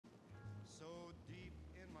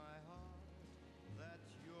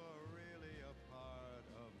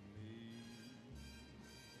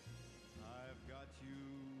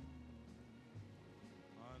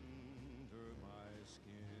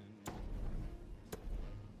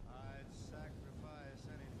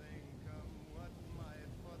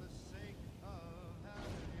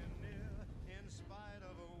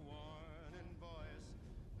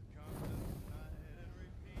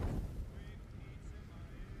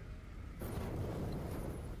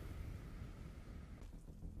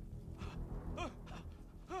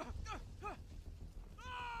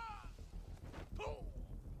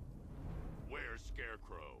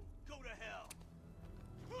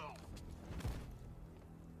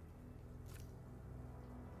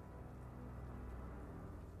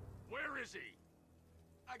is he?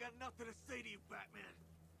 I got nothing to say to you, Batman.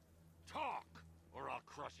 Talk, or I'll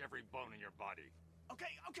crush every bone in your body.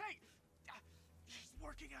 Okay. He's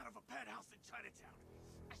working out of a penthouse in Chinatown.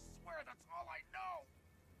 I swear that's all I know.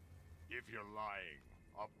 If you're lying,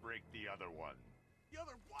 I'll break the other one. The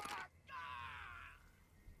other what? Ah!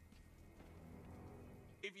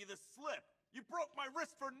 Gave you the slip. You broke my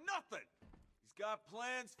wrist for nothing. He's got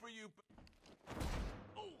plans for you.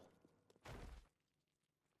 Oh!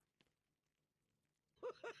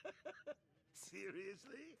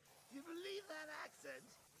 Seriously? You believe that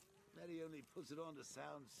accent? Bet he only puts it on to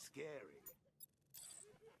sound scary.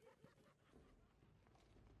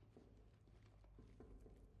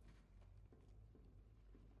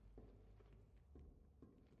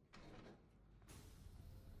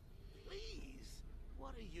 Please,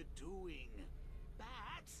 what are you doing?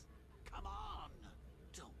 Bats? Come on!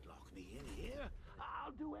 Don't lock me in here.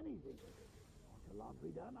 I'll do anything. Want your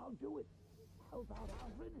laundry done? I'll do it. Help out,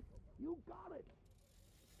 Alfred. You got it.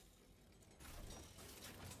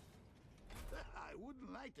 I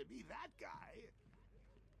wouldn't like to be that guy.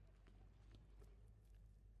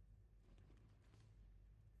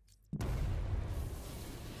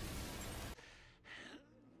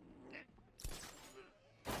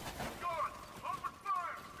 Guards! Open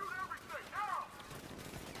fire! Shoot everything, now!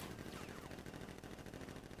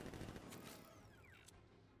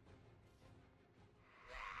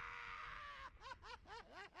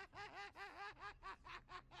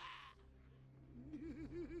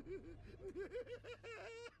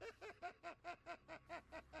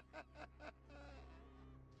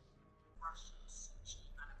 Russian CG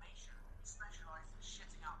animation specialized in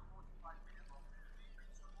shitting out 45-minute long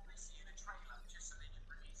movies from what they see in a trailer just so they can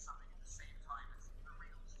release something at the same time as the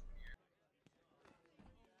real studio.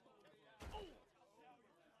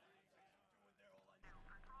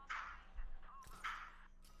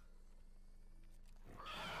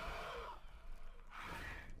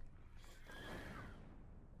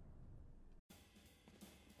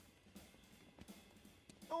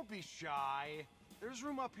 Don't be shy. There's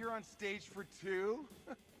room up here on stage for two.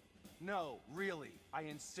 No, really, I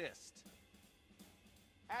insist.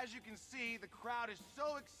 As you can see, the crowd is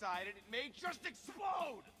so excited it may just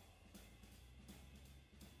explode!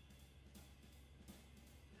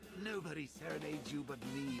 Nobody serenades you but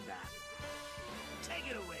me, Bat. Take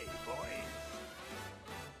it away, boys.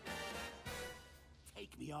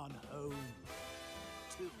 Take me on home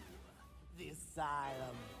to the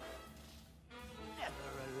asylum.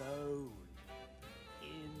 Never alone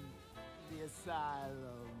in the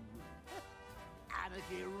asylum.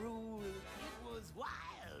 Anarchy ruled, it was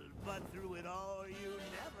wild, but through it all you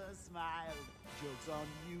never smiled. Joke's on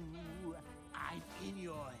you, I'm in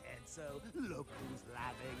your head, so look who's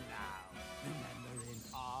laughing now. Remember in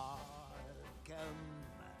Arkham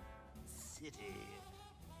City,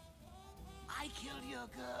 I killed your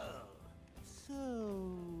girl, so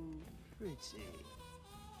pretty.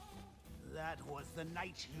 That was the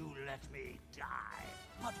night you let me die.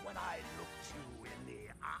 But when I looked you in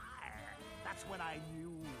the eye, that's when I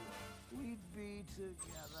knew we'd be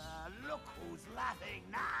together. Look who's laughing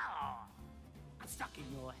now. I'm stuck in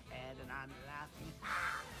your head and I'm laughing.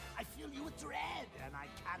 Ah, I fill you with dread and I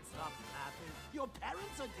can't stop laughing. Your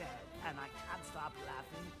parents are dead and I can't stop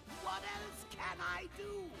laughing. What else can I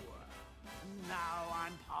do? Now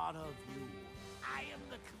I'm part of you. I am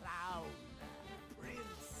the clown,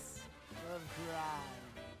 prince of crime.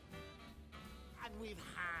 And we've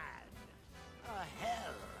had a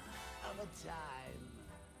hell of a time.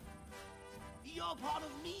 You're part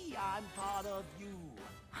of me, I'm part of you.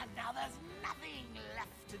 And now there's nothing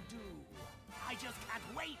left to do. I just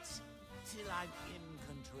can't wait till I'm in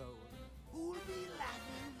control. Who'll be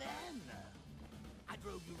laughing then? I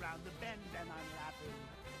drove you round the bend and I'm laughing.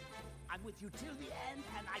 I'm with you till the end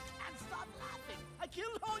and I can't stop laughing. I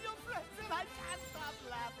killed all your friends and I can't stop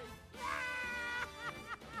laughing.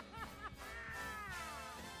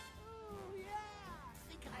 Oh yeah. I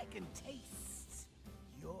think I can taste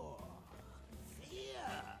your fear.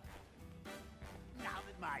 Now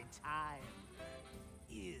that my time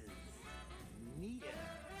is near.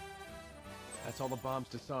 That's all the bombs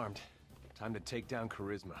disarmed. Time to take down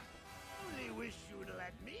Charisma. Only wish you'd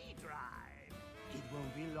let me drive. It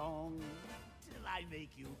won't be long till I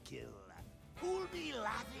make you kill. Who'll be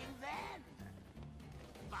laughing then?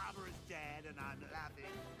 Barbara's dead and I'm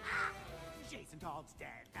laughing. Ah! Jason Todd's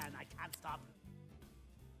dead and I can't stop.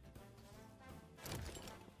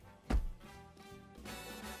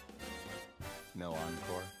 No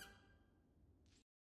encore?